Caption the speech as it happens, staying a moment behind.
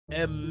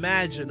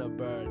Imagine a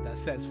bird that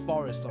sets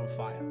forests on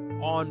fire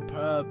on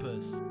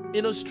purpose.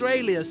 In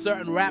Australia,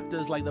 certain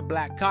raptors like the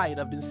black kite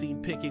have been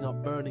seen picking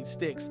up burning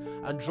sticks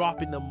and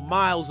dropping them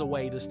miles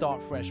away to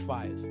start fresh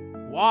fires.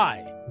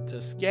 Why?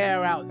 To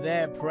scare out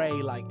their prey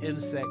like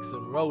insects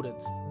and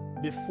rodents.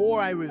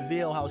 Before I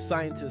reveal how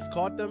scientists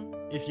caught them,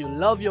 if you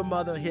love your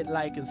mother, hit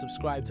like and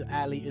subscribe to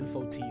Ali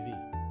Info TV.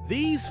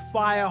 These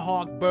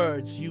firehawk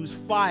birds use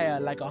fire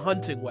like a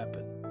hunting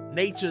weapon.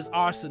 Nature's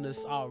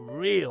arsonists are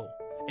real.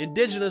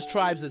 Indigenous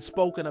tribes had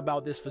spoken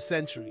about this for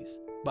centuries,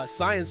 but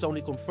science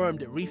only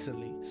confirmed it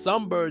recently.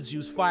 Some birds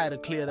use fire to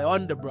clear their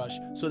underbrush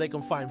so they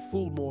can find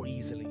food more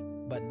easily.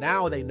 But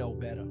now they know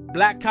better.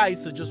 Black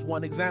kites are just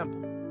one example.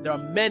 There are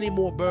many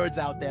more birds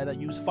out there that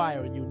use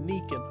fire in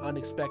unique and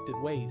unexpected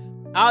ways.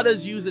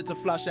 Others use it to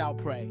flush out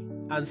prey.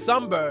 And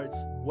some birds,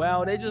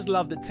 well, they just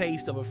love the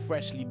taste of a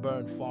freshly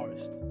burned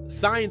forest.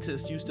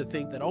 Scientists used to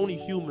think that only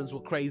humans were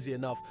crazy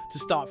enough to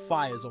start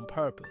fires on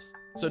purpose.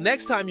 So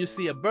next time you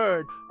see a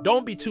bird,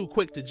 don't be too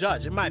quick to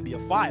judge. It might be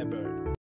a firebird.